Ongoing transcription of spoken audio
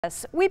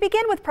We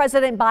begin with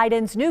President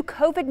Biden's new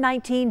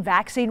COVID-19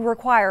 vaccine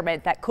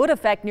requirement that could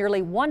affect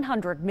nearly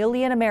 100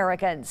 million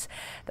Americans.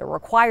 The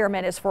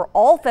requirement is for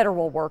all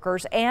federal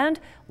workers and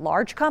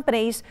large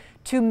companies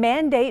to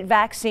mandate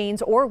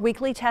vaccines or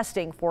weekly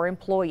testing for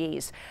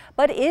employees.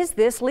 But is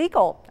this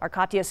legal? Our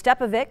Katya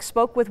Stepovic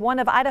spoke with one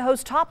of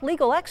Idaho's top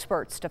legal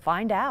experts to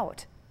find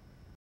out.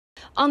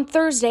 On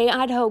Thursday,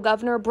 Idaho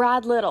Governor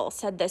Brad Little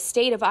said the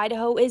state of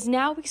Idaho is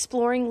now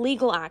exploring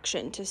legal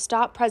action to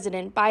stop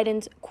President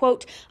Biden's,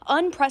 quote,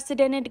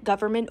 unprecedented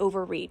government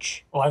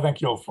overreach. Well, I think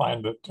you'll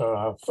find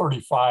that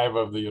 35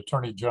 of the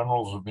attorney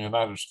generals of the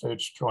United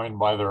States, joined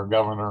by their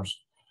governors,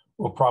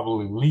 will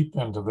probably leap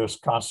into this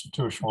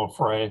constitutional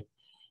fray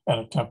and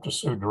attempt to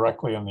sue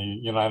directly in the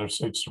United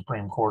States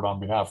Supreme Court on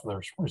behalf of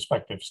their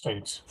respective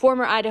states.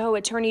 Former Idaho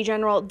Attorney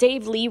General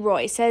Dave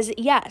Leroy says,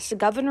 yes,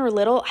 Governor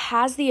Little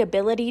has the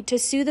ability to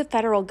sue the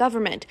federal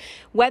government,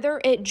 whether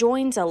it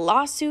joins a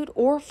lawsuit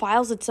or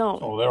files its own.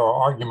 So there are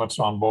arguments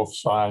on both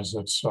sides.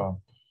 It's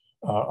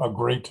a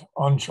great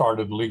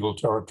uncharted legal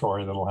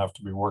territory that'll have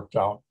to be worked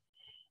out.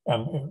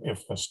 And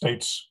if the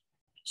states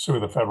sue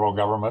the federal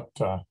government,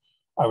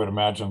 I would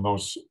imagine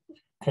those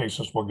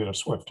cases will get a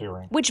swift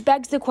hearing. Which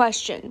begs the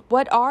question,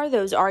 what are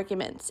those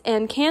arguments?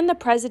 And can the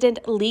president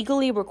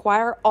legally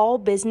require all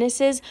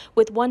businesses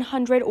with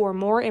 100 or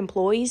more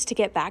employees to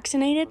get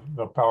vaccinated?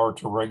 The power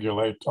to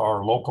regulate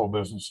our local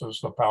businesses,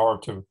 the power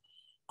to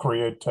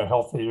create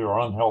healthy or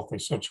unhealthy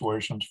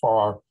situations for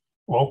our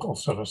local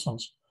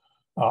citizens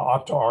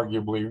ought to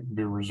arguably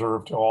be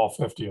reserved to all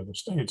 50 of the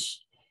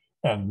states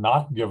and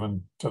not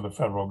given to the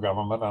federal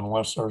government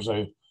unless there's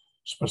a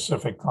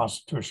specific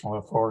constitutional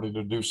authority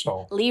to do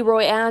so.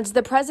 Leroy adds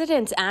the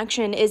president's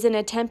action is an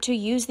attempt to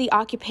use the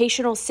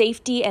Occupational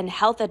Safety and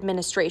Health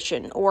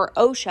Administration, or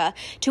OSHA,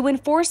 to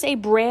enforce a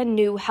brand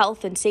new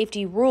health and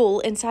safety rule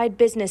inside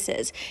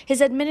businesses.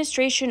 His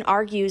administration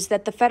argues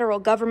that the federal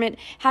government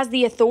has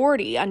the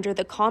authority under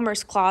the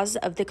Commerce Clause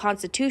of the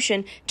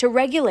Constitution to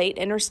regulate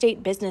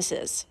interstate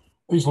businesses.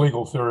 These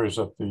legal theories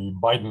that the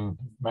Biden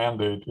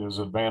mandate is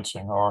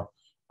advancing are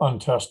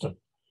untested,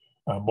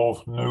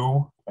 both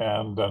new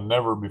and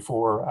never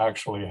before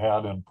actually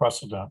had in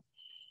precedent,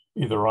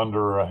 either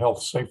under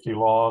health safety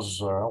laws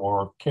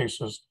or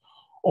cases,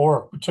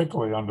 or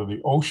particularly under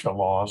the OSHA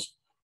laws,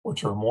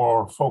 which are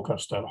more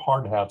focused at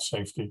hard hat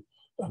safety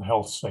than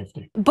health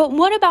safety. But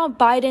what about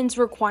Biden's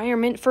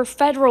requirement for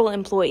federal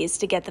employees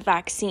to get the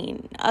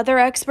vaccine? Other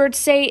experts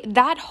say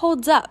that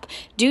holds up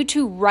due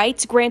to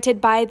rights granted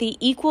by the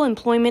Equal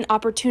Employment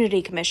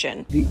Opportunity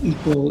Commission. The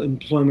Equal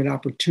Employment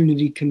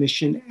Opportunity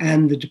Commission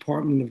and the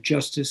Department of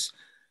Justice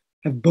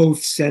have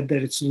both said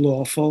that it's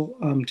lawful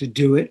to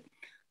do it.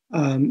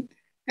 And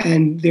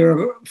there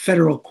are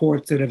federal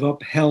courts that have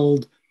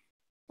upheld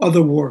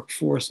other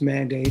workforce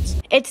mandates.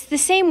 It's the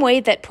same way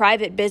that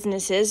private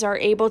businesses are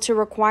able to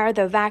require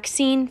the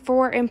vaccine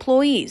for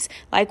employees,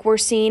 like we're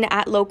seeing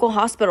at local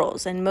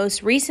hospitals and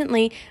most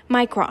recently,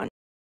 Micron.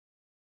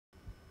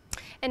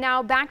 And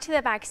now back to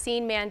the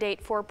vaccine mandate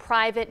for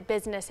private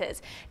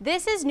businesses.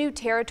 This is new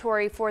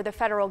territory for the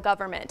federal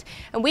government.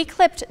 And we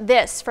clipped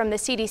this from the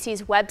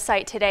CDC's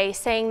website today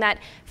saying that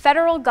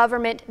federal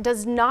government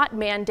does not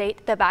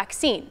mandate the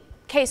vaccine.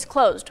 Case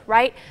closed,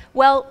 right?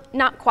 Well,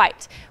 not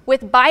quite.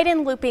 With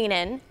Biden looping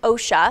in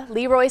OSHA,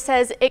 Leroy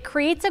says it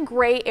creates a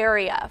gray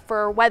area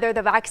for whether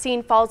the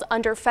vaccine falls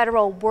under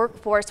federal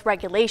workforce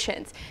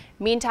regulations.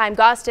 Meantime,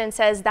 Gostin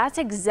says that's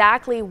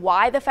exactly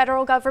why the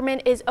federal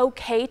government is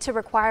okay to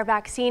require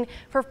vaccine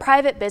for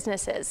private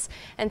businesses.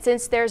 And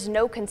since there's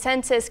no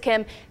consensus,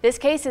 Kim, this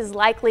case is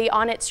likely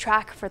on its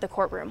track for the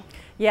courtroom.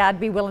 Yeah, I'd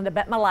be willing to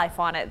bet my life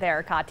on it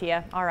there,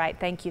 Katya. All right,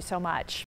 thank you so much.